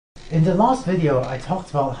In the last video, I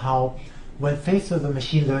talked about how when faced with a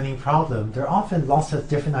machine learning problem, there are often lots of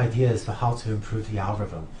different ideas for how to improve the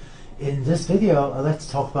algorithm. In this video, I'd like to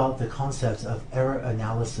talk about the concept of error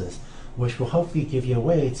analysis, which will hopefully give you a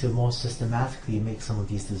way to more systematically make some of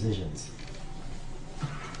these decisions.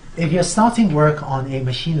 If you're starting work on a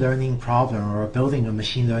machine learning problem or building a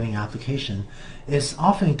machine learning application, it's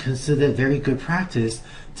often considered very good practice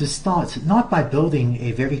to start not by building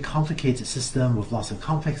a very complicated system with lots of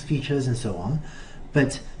complex features and so on,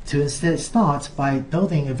 but to instead start by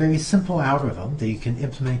building a very simple algorithm that you can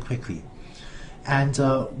implement quickly. And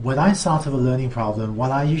when I start with a learning problem,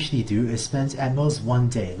 what I usually do is spend at most one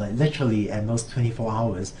day, like literally at most 24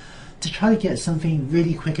 hours, to try to get something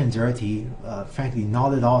really quick and dirty, frankly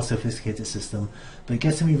not at all a sophisticated system, but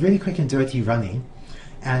get something really quick and dirty running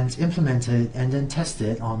and implement it and then test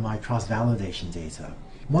it on my cross-validation data.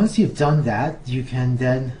 Once you've done that, you can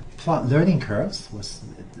then plot learning curves.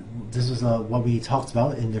 This was what we talked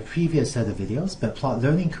about in the previous set of videos, but plot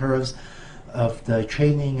learning curves of the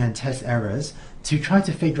training and test errors to try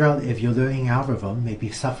to figure out if your learning algorithm may be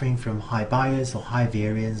suffering from high bias or high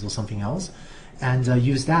variance or something else, and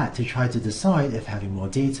use that to try to decide if having more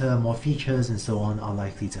data, more features, and so on are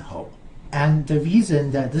likely to help. And the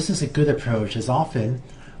reason that this is a good approach is often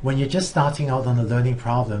when you're just starting out on a learning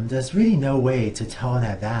problem, there's really no way to tell in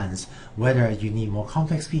advance whether you need more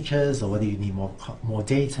complex features or whether you need more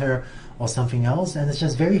data or something else, and it's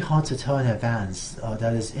just very hard to tell in advance.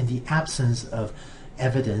 That is, in the absence of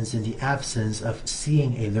evidence, in the absence of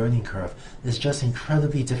seeing a learning curve, it's just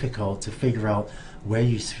incredibly difficult to figure out where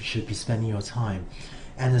you should be spending your time.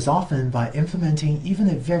 And it's often by implementing even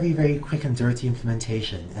a very, very quick and dirty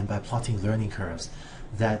implementation and by plotting learning curves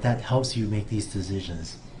that helps you make these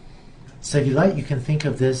decisions. So if you like, you can think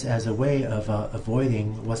of this as a way of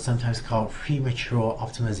avoiding what's sometimes called premature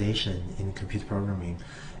optimization in computer programming.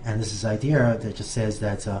 And this is idea that just says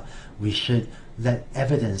that we should let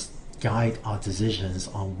evidence guide our decisions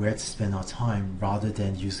on where to spend our time rather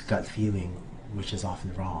than use gut feeling, which is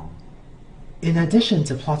often wrong. In addition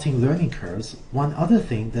to plotting learning curves, one other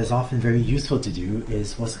thing that's often very useful to do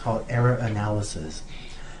is what's called error analysis.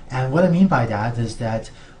 And what I mean by that is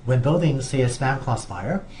that when building, say, a spam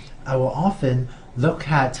classifier, I will often look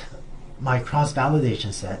at my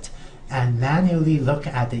cross-validation set and manually look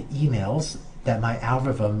at the emails that my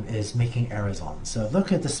algorithm is making errors on. So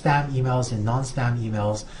look at the spam emails and non-spam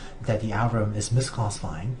emails that the algorithm is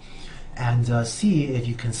misclassifying, and see if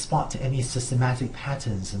you can spot any systematic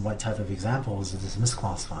patterns in what type of examples it is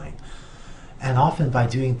misclassifying. And often by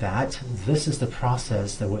doing that, this is the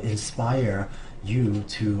process that will inspire you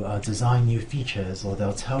to design new features, or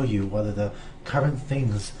they'll tell you what are the current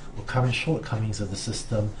things or current shortcomings of the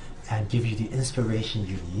system and give you the inspiration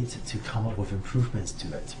you need to come up with improvements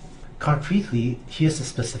to it. Concretely, here's a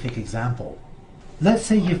specific example. Let's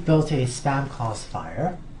say you've built a spam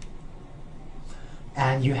classifier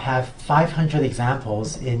and you have 500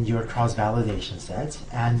 examples in your cross-validation set,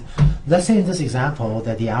 and let's say in this example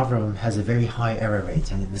that the algorithm has a very high error rate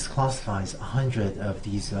and it misclassifies 100 of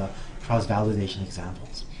these cross-validation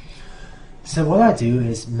examples. So what I do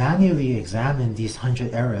is manually examine these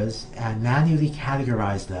 100 errors and manually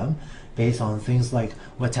categorize them based on things like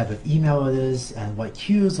what type of email it is and what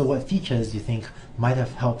cues or what features you think might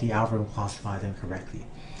have helped the algorithm classify them correctly.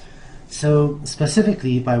 So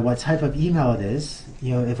specifically by what type of email it is,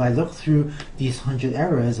 if I look through these 100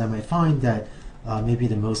 errors, I might find that maybe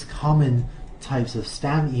the most common types of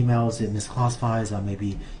spam emails it misclassifies are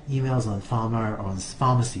maybe emails on pharma or on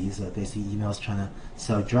pharmacies, basically emails trying to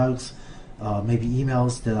sell drugs, maybe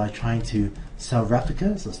emails that are trying to sell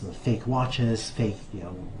replicas, so sort of fake watches, fake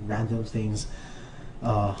random things,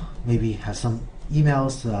 maybe have some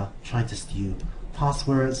emails trying to steal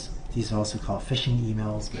passwords. These are also called phishing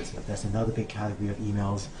emails, but that's another big category of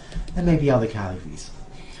emails, and maybe other categories.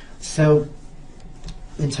 So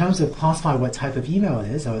in terms of classifying what type of email it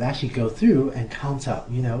is, I would actually go through and count up,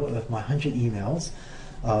 of my 100 emails,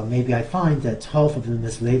 maybe I find that 12 of them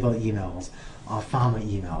mislabeled emails are pharma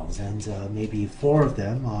emails, and maybe 4 of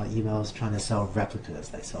them are emails trying to sell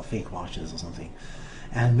replicas, like sell fake watches or something.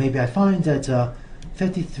 And maybe I find that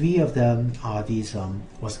 53 of them are these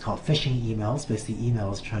what's called phishing emails, basically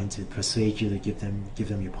emails trying to persuade you to give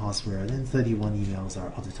them your password, and 31 emails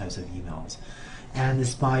are other types of emails. And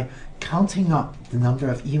it's by counting up the number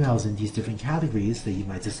of emails in these different categories that you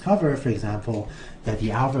might discover, for example, that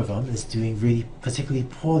the algorithm is doing really particularly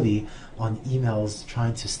poorly on emails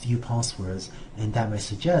trying to steal passwords, and that might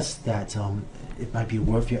suggest that it might be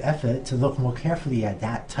worth your effort to look more carefully at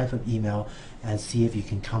that type of email and see if you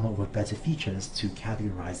can come up with better features to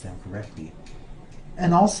categorize them correctly.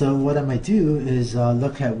 And also, what I might do is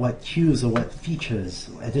look at what cues or what features,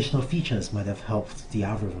 additional features, might have helped the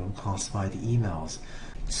algorithm classify the emails.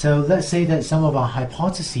 So let's say that some of our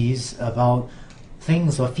hypotheses about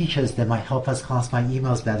things or features that might help us classify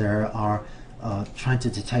emails better are trying to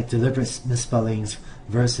detect deliberate misspellings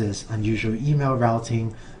versus unusual email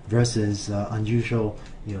routing versus unusual,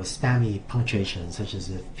 spammy punctuation, such as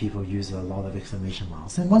if people use a lot of exclamation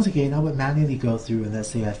marks. And once again, I would manually go through and let's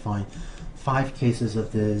say I find 5 cases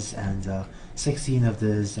of this and 16 of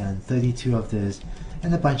this and 32 of this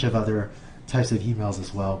and a bunch of other types of emails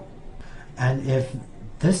as well. And if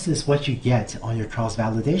this is what you get on your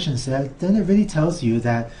cross-validation set, then it really tells you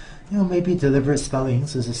that maybe deliberate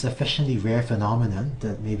spellings is a sufficiently rare phenomenon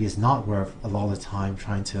that maybe is not worth a lot of time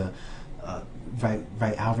trying to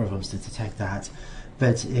write algorithms to detect that.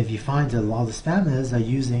 But if you find a lot of spammers are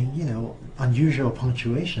using, unusual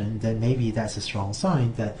punctuation, then maybe that's a strong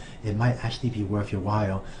sign that it might actually be worth your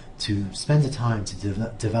while to spend the time to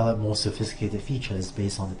develop more sophisticated features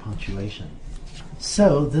based on the punctuation.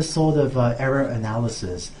 So this sort of error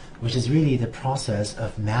analysis, which is really the process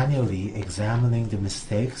of manually examining the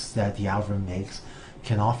mistakes that the algorithm makes,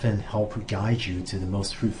 can often help guide you to the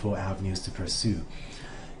most fruitful avenues to pursue.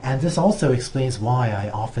 And this also explains why I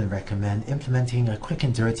often recommend implementing a quick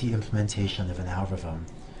and dirty implementation of an algorithm.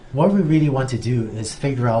 What we really want to do is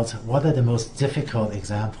figure out what are the most difficult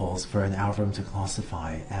examples for an algorithm to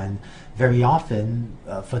classify. And very often,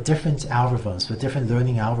 for different algorithms, for different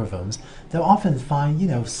learning algorithms, they'll often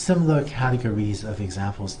find similar categories of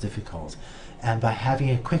examples difficult. And by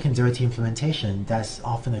having a quick and dirty implementation, that's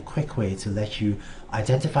often a quick way to let you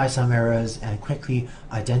identify some errors and quickly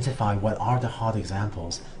identify what are the hard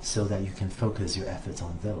examples so that you can focus your efforts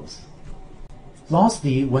on those.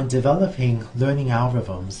 Lastly, when developing learning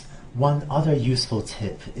algorithms, one other useful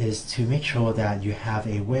tip is to make sure that you have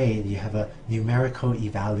a numerical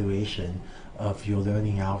evaluation of your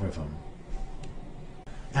learning algorithm.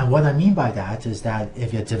 And what I mean by that is that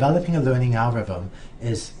if you're developing a learning algorithm,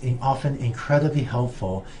 it's often incredibly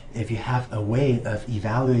helpful if you have a way of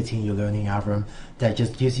evaluating your learning algorithm that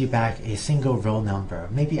just gives you back a single row number,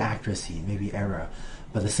 maybe accuracy, maybe error,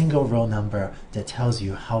 but a single row number that tells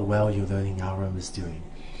you how well your learning algorithm is doing.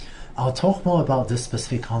 I'll talk more about this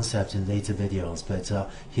specific concept in later videos, but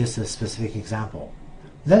here's a specific example.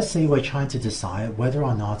 Let's say we're trying to decide whether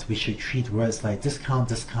or not we should treat words like discount,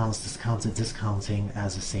 discounts, discounted, discounting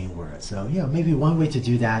as the same word. So, maybe one way to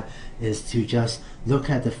do that is to just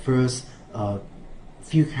look at the first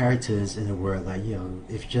few characters in a word. Like,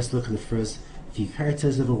 if you just look at the first few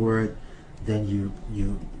characters of a word, then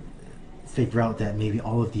you figure out that maybe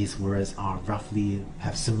all of these words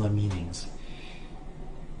have similar meanings.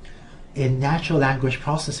 In natural language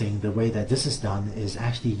processing, the way that this is done is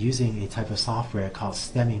actually using a type of software called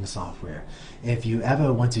stemming software. If you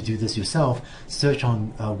ever want to do this yourself, search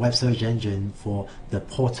on a web search engine for the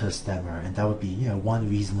Porter stemmer, and that would be one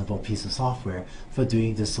reasonable piece of software for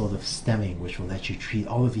doing this sort of stemming, which will let you treat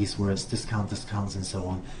all of these words, discount, discounts, and so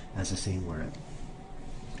on, as the same word.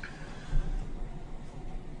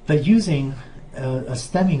 But using a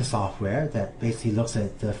stemming software that basically looks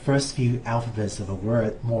at the first few alphabets of a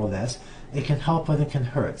word, more or less, it can help but it can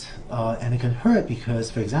hurt. And it can hurt because,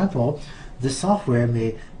 for example, the software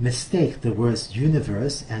may mistake the words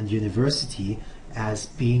universe and university as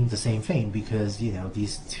being the same thing because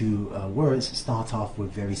these two words start off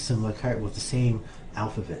with very similar with the same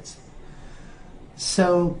alphabets.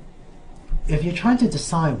 So if you're trying to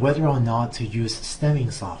decide whether or not to use stemming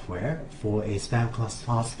software for a spam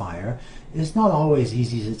classifier, it's not always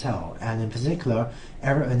easy to tell, and in particular,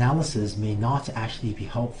 error analysis may not actually be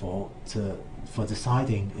helpful for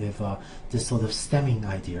deciding if this sort of stemming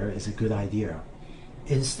idea is a good idea.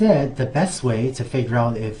 Instead, the best way to figure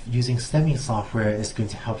out if using stemming software is going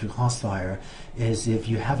to help your classifier is if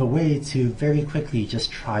you have a way to very quickly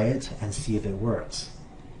just try it and see if it works.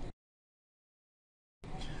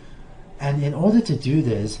 And in order to do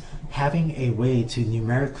this, having a way to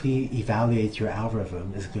numerically evaluate your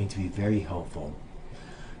algorithm is going to be very helpful.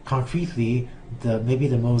 Concretely, maybe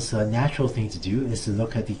the most natural thing to do is to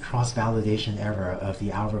look at the cross-validation error of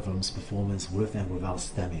the algorithm's performance with and without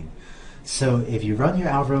stemming. So if you run your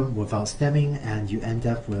algorithm without stemming and you end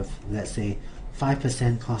up with, let's say,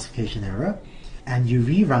 5% classification error, and you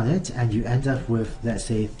rerun it and you end up with, let's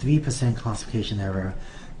say, 3% classification error,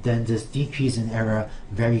 then this decrease in error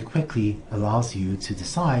very quickly allows you to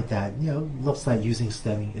decide that, looks like using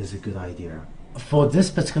stemming is a good idea. For this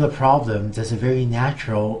particular problem, there's a very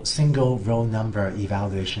natural single row number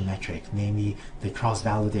evaluation metric, namely the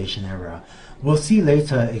cross-validation error. We'll see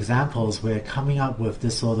later examples where coming up with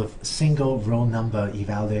this sort of single row number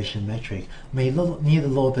evaluation metric may need a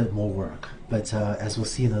little bit more work. But as we'll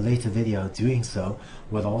see in a later video, doing so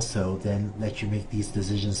will also then let you make these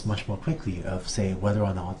decisions much more quickly of, say, whether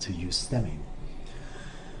or not to use stemming.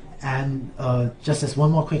 And just as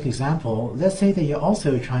one more quick example, let's say that you're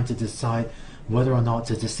also trying to decide whether or not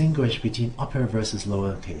to distinguish between upper versus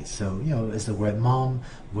lowercase. So, is the word mom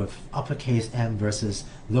with uppercase M versus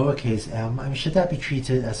lowercase m, I mean, should that be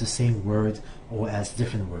treated as the same word or as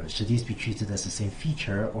different words? Should these be treated as the same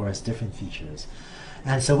feature or as different features?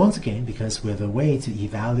 And so once again, because we're the way to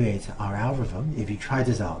evaluate our algorithm, if you try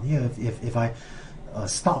this out, if I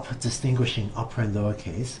stop distinguishing upper and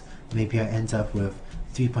lowercase, maybe I end up with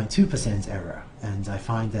 3.2% error, and I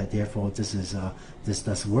find that therefore this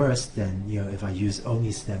does worse than if I use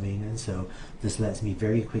only stemming, and so this lets me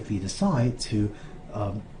very quickly decide to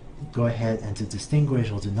go ahead and to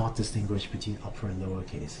distinguish or to not distinguish between upper and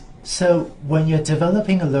lowercase. So when you're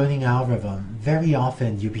developing a learning algorithm, very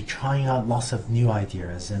often you'll be trying out lots of new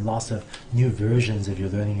ideas and lots of new versions of your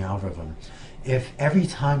learning algorithm. If every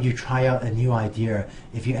time you try out a new idea,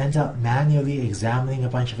 if you end up manually examining a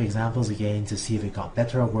bunch of examples again to see if it got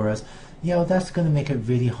better or worse, that's going to make it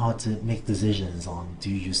really hard to make decisions on,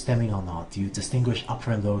 do you use stemming or not, do you distinguish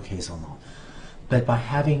upper and lowercase or not. But by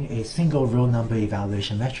having a single row number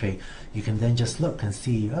evaluation metric, you can then just look and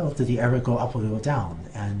see, did the error go up or go down?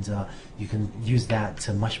 And you can use that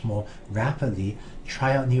to much more rapidly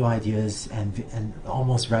try out new ideas and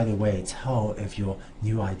almost right away tell if your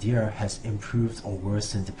new idea has improved or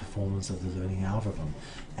worsened the performance of the learning algorithm.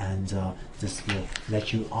 And this will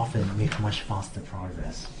let you often make much faster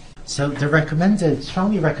progress. So the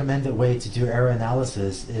strongly recommended way to do error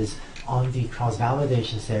analysis is on the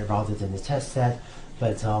cross-validation set rather than the test set,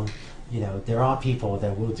 but there are people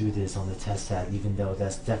that will do this on the test set, even though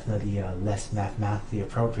that's definitely less mathematically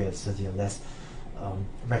appropriate, so the less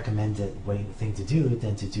recommended thing to do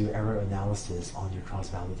than to do error analysis on your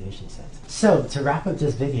cross-validation set. So to wrap up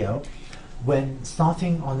this video, when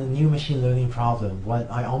starting on a new machine learning problem, what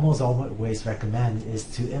I almost always recommend is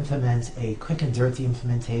to implement a quick and dirty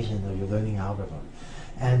implementation of your learning algorithm.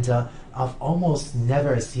 And I've almost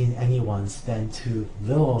never seen anyone spend too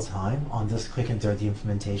little time on this quick and dirty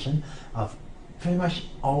implementation. I've pretty much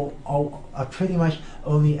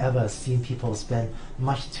only ever seen people spend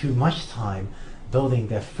much too much time building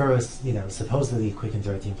their first, supposedly quick and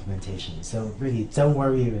dirty implementation. So really, don't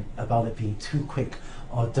worry about it being too quick,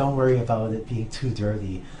 or don't worry about it being too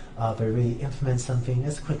dirty, but really implement something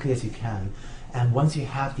as quickly as you can. And once you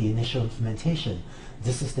have the initial implementation,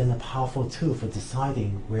 this is then a powerful tool for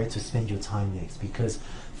deciding where to spend your time next, because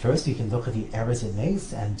first you can look at the errors it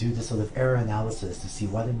makes and do the sort of error analysis to see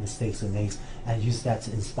what mistakes it makes and use that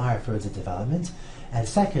to inspire further development. And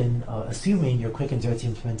second, assuming your quick and dirty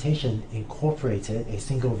implementation incorporated a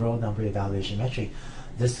single row number evaluation metric,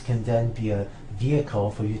 this can then be a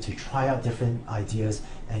vehicle for you to try out different ideas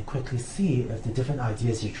and quickly see if the different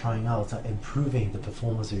ideas you're trying out are improving the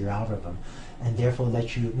performance of your algorithm, and therefore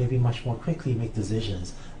let you maybe much more quickly make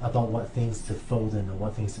decisions about what things to fold in or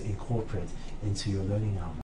what things to incorporate into your learning algorithm.